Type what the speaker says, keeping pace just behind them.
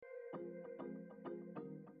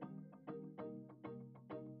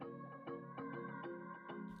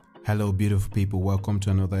Hello, beautiful people. Welcome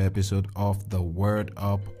to another episode of the Word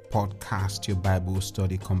Up podcast, your Bible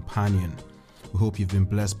study companion. We hope you've been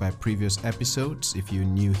blessed by previous episodes. If you're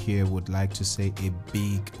new here, would like to say a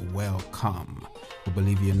big welcome. We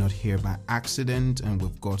believe you're not here by accident, and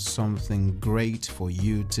we've got something great for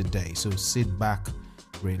you today. So sit back,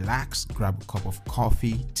 relax, grab a cup of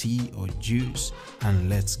coffee, tea, or juice, and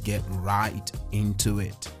let's get right into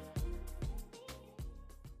it.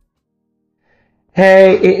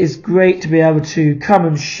 Hey, it is great to be able to come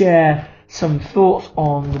and share some thoughts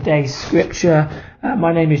on the day's scripture.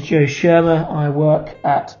 My name is Joe Shurmer. I work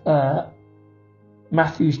at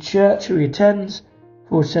Matthew's Church, who he attends,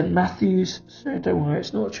 called St. Matthew's. So don't worry,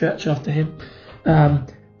 it's not a church after him. But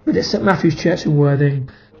it's St. Matthew's Church in Worthing.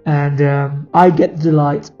 And I get the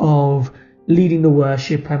delight of leading the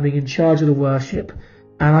worship and being in charge of the worship.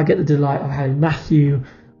 And I get the delight of having Matthew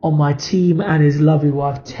on my team and his lovely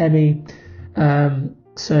wife, Temi.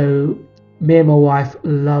 So me and my wife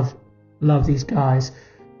love these guys.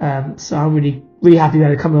 So I'm really happy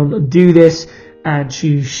to come on and do this and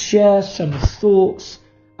to share some thoughts.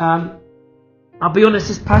 I'll be honest,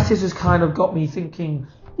 this passage has kind of got me thinking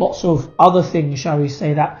lots of other things, shall we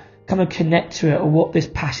say, that kind of connect to it, or what this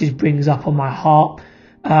passage brings up on my heart.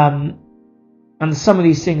 And some of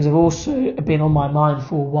these things have also been on my mind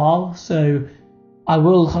for a while. So I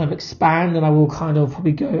will kind of expand, and I will kind of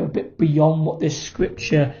probably go a bit beyond what this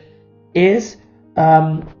scripture is,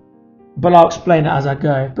 but I'll explain it as I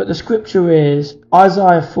go. But the scripture is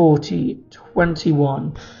Isaiah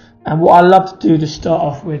 40:21, and what I love to do to start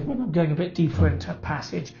off with when I'm going a bit deeper into a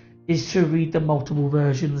passage is to read the multiple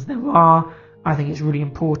versions there are. I think it's really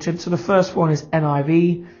important. So the first one is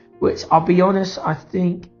NIV, which I'll be honest, I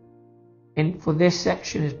think for this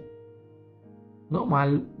section is not my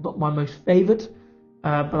most favoured.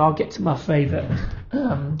 But I'll get to my favourite,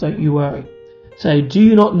 don't you worry. So, do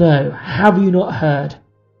you not know? Have you not heard?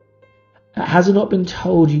 Has it not been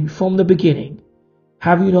told you from the beginning?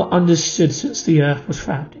 Have you not understood since the earth was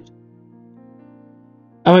founded?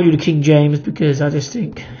 I won't do the King James because I just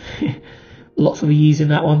think lots of ease in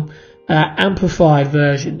that one. Amplified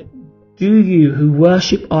version. Do you who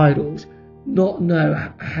worship idols not know?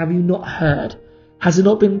 Have you not heard? Has it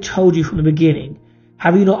not been told you from the beginning?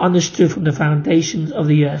 Have you not understood from the foundations of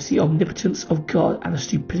the earth the omnipotence of God and the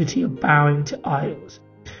stupidity of bowing to idols?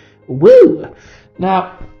 Woo!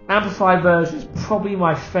 Now, Amplified version is probably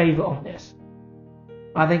my favourite on this.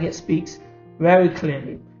 I think it speaks very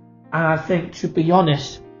clearly. And I think, to be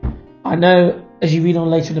honest, I know as you read on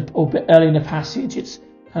later or a bit early in the passage, it's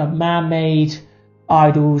man-made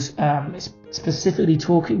idols, it's specifically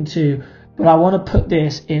talking to, but I want to put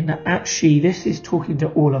this in that actually this is talking to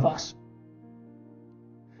all of us.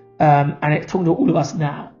 And it's talking to all of us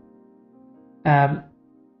now,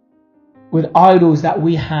 with idols that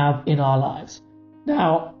we have in our lives.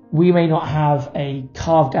 Now, we may not have a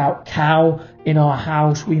carved out cow in our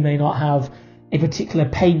house. We may not have a particular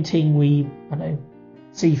painting we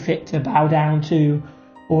see fit to bow down to,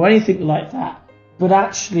 or anything like that. But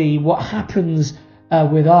actually, what happens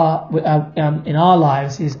in our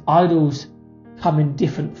lives is idols come in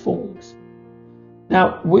different forms.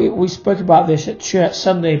 Now, we spoke about this at church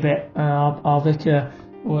Sunday a bit. Our vicar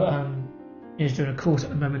is doing a course at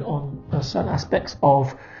the moment on certain aspects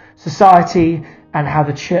of society and how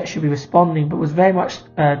the church should be responding, but was very much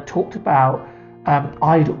talked about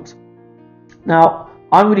idols. Now,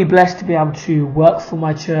 I'm really blessed to be able to work for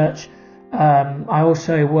my church. I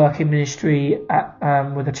also work in ministry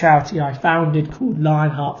with a charity I founded called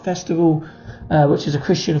Lionheart Festival, which is a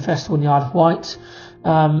Christian festival in the Isle of Wight.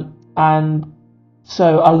 And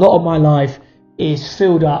so a lot of my life is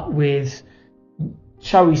filled up with,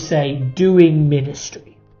 shall we say, doing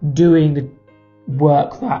ministry, doing the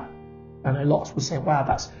work that, I know lots will say, wow,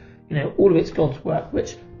 that's, all of it's God's work,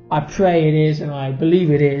 which I pray it is and I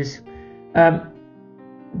believe it is. But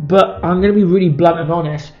I'm going to be really blunt and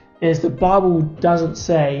honest, is the Bible doesn't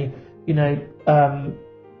say,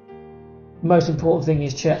 most important thing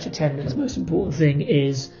is church attendance, most important thing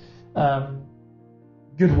is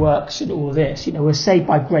good works and all this. We're saved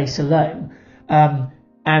by grace alone,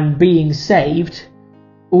 and being saved,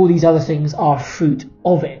 all these other things are fruit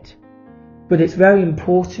of it. But it's very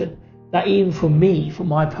important that even for me, for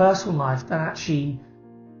my personal life, that actually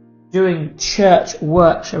doing church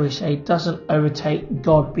work, shall we say, doesn't overtake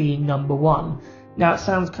God being number one. Now, it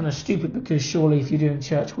sounds kind of stupid because surely if you're doing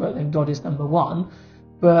church work, then God is number one.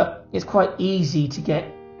 But it's quite easy to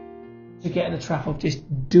get in the trap of just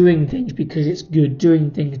doing things because it's good,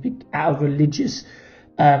 doing things out of religious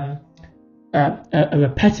a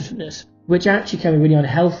repetitiveness, which actually can be really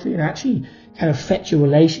unhealthy and actually can affect your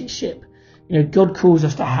relationship. God calls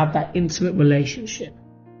us to have that intimate relationship.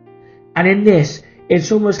 And in this,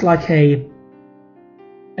 it's almost like a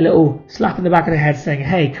little slap in the back of the head saying,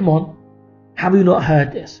 hey, come on, have you not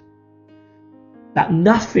heard this? That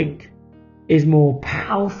nothing is more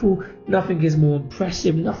powerful, nothing is more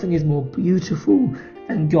impressive, nothing is more beautiful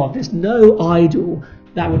than God. There's no idol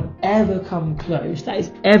that would ever come close, that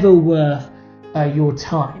is ever worth your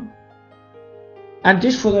time. And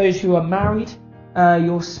just for those who are married,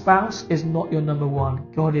 your spouse is not your number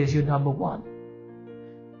one. God is your number one.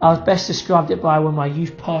 I was best described it by one of my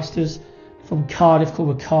youth pastors from Cardiff called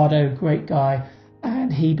Ricardo, a great guy,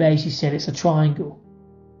 and he basically said it's a triangle.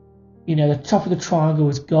 The top of the triangle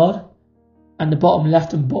is God, and the bottom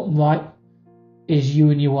left and bottom right is you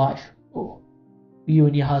and your wife, or you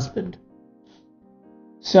and your husband.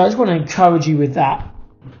 So I just want to encourage you with that.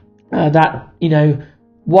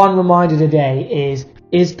 One reminder today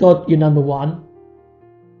is God your number one?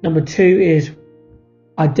 Number two is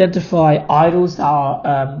identify idols that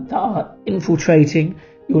are infiltrating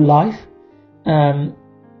your life.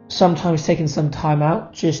 Sometimes taking some time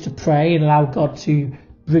out just to pray and allow God to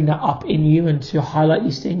bring that up in you and to highlight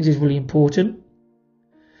these things is really important.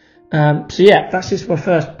 That's just my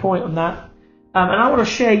first point on that. And I want to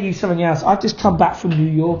share you something else. I've just come back from New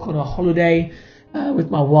York on a holiday with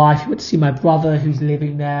my wife. We went to see my brother who's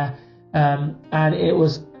living there. And it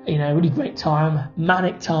was, a really great time,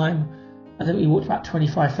 manic time. I think we walked about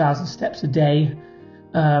 25,000 steps a day.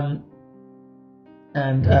 So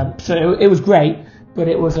it was great, but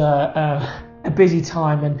it was a busy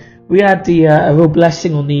time. And we had a real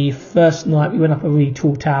blessing on the first night. We went up a really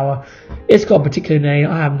tall tower. It's got a particular name.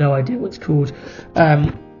 I have no idea what it's called.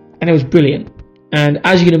 And it was brilliant. And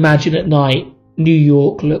as you can imagine, at night, New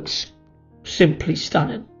York looks simply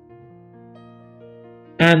stunning.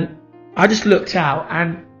 And I just looked out,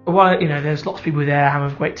 and there's lots of people there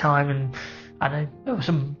having a great time, and I know there were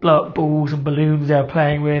some blow-up balls and balloons they were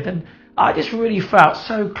playing with, and I just really felt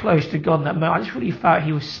so close to God in that moment. I just really felt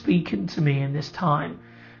He was speaking to me in this time,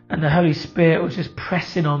 and the Holy Spirit was just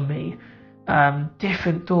pressing on me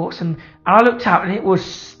different thoughts, and I looked out, and it was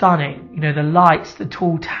stunning. The lights, the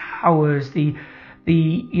tall towers,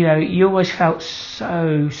 you almost felt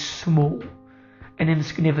so small and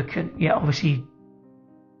insignificant. Yet obviously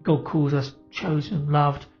God calls us chosen,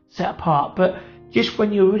 loved, set apart. But just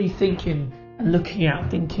when you're really thinking and looking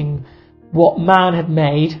out, thinking what man had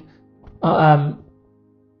made, but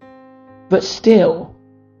still,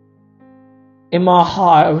 in my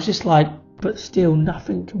heart, I was just like, but still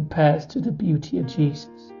nothing compares to the beauty of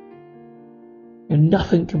Jesus.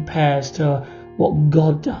 Nothing compares to what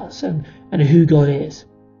God does and who God is.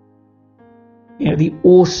 The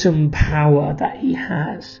awesome power that He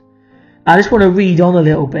has. I just want to read on a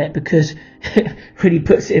little bit because it really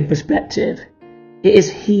puts it in perspective. It is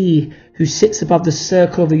He who sits above the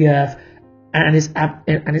circle of the earth, and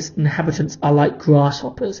its inhabitants are like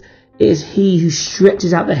grasshoppers. It is He who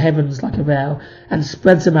stretches out the heavens like a veil and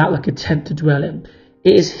spreads them out like a tent to dwell in.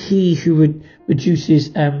 It is He who reduces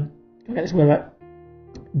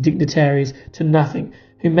dignitaries to nothing,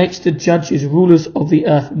 who makes the judges, rulers of the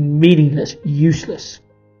earth, meaningless, useless.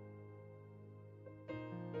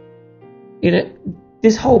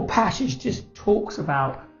 This whole passage just talks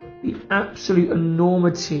about the absolute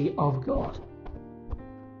enormity of God.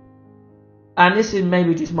 And this is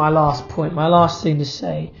maybe just my last point, my last thing to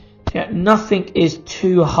say. Nothing is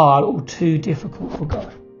too hard or too difficult for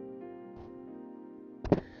God.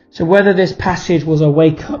 So whether this passage was a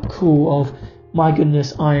wake-up call of, my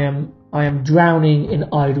goodness, I am drowning in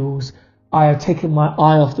idols, I have taken my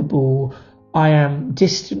eye off the ball, I am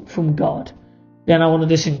distant from God, then I want to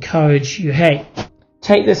just encourage you, hey,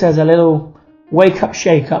 take this as a little wake-up,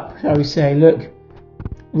 shake-up, shall we say. Look,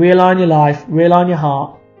 realign your life, realign your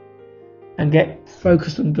heart, and get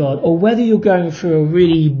focused on God. Or whether you're going through a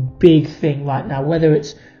really big thing right now, whether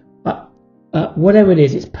it's whatever it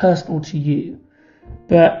is, it's personal to you.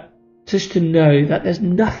 But just to know that there's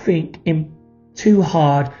nothing too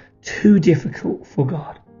hard, too difficult for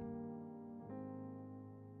God.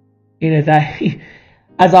 That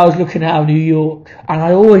as I was looking at New York, and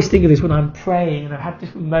I always think of this when I'm praying, and I've had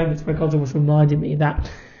different moments where God was reminding me that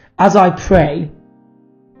as I pray,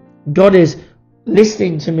 God is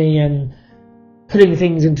listening to me and putting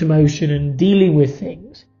things into motion and dealing with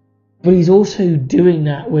things. But He's also doing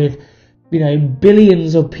that with,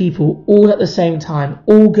 billions of people all at the same time,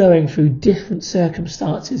 all going through different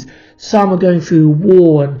circumstances. Some are going through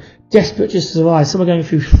war and desperate just to survive. Some are going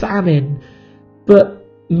through famine. But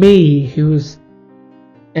me, who was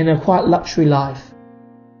in a quite luxury life,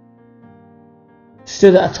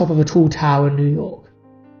 stood at the top of a tall tower in New York,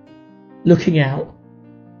 looking out,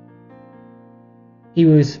 He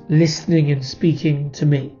was listening and speaking to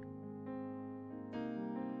me.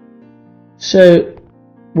 So,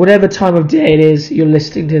 whatever time of day it is you're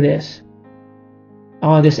listening to this,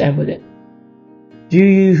 I'll just end with it. Do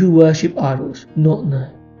you who worship idols not know?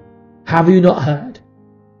 Have you not heard?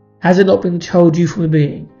 Has it not been told you from the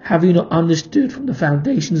beginning? Have you not understood from the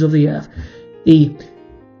foundations of the earth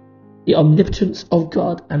the omnipotence of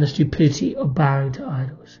God and the stupidity of bowing to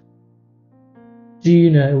idols? Do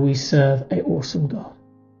you know we serve an awesome God?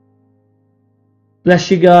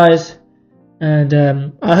 Bless you guys, and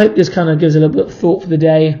I hope this kind of gives a little bit of thought for the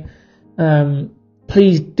day.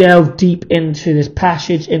 Please delve deep into this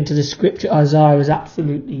passage, into the scripture. Isaiah is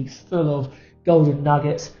absolutely full of golden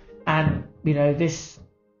nuggets, and this.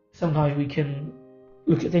 Sometimes we can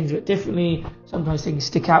look at things a bit differently. Sometimes things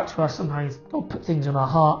stick out to us. Sometimes God put things on our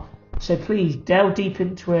heart. So please delve deep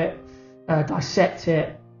into it, dissect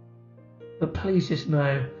it. But please just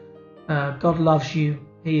know God loves you.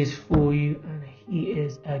 He is for you. And He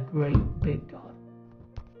is a great big God.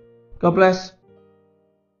 God bless.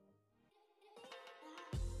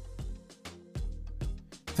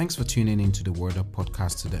 Thanks for tuning into the Word Up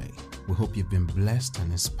podcast today. We hope you've been blessed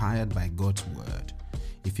and inspired by God's Word.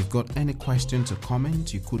 If you've got any questions or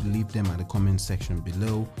comments, you could leave them at the comment section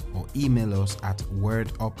below or email us at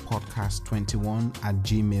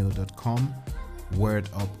worduppodcast21@gmail.com.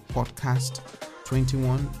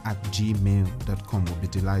 worduppodcast21@gmail.com. We'll be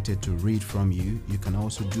delighted to read from you. You can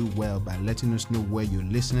also do well by letting us know where you're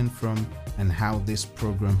listening from and how this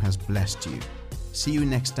program has blessed you. See you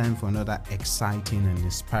next time for another exciting and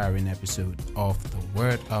inspiring episode of the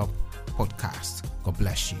Word Up podcast. God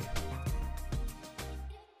bless you.